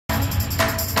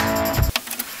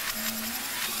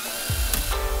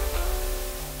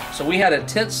So we had a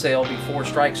tent sale before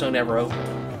Strike Zone ever opened.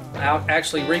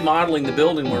 Actually remodeling the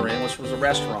building we're in, which was a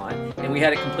restaurant, and we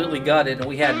had it completely gutted, and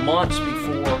we had months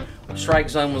before Strike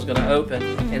Zone was going to open,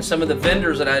 and some of the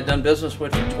vendors that I had done business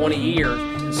with for 20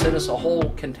 years sent us a whole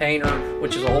container,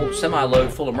 which is a whole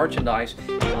semi-load full of merchandise.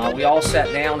 We all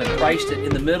sat down and priced it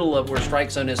in the middle of where Strike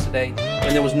Zone is today,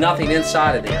 and there was nothing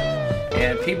inside of there.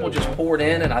 And people just poured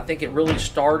in, and I think it really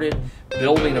started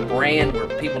building a brand where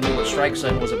people knew what Strike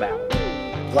Zone was about.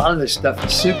 A lot of this stuff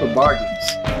is super bargains.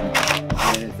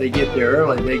 And if they get there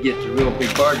early, they get the real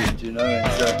big bargains, you know, and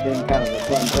so it's been kind of a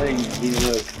fun thing to be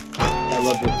a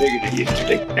little bit bigger than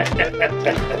usually.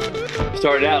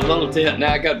 Started out a little tent,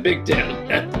 now I got a big tent.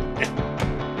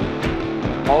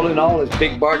 All in all, it's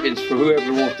big bargains for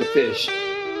whoever wants to fish.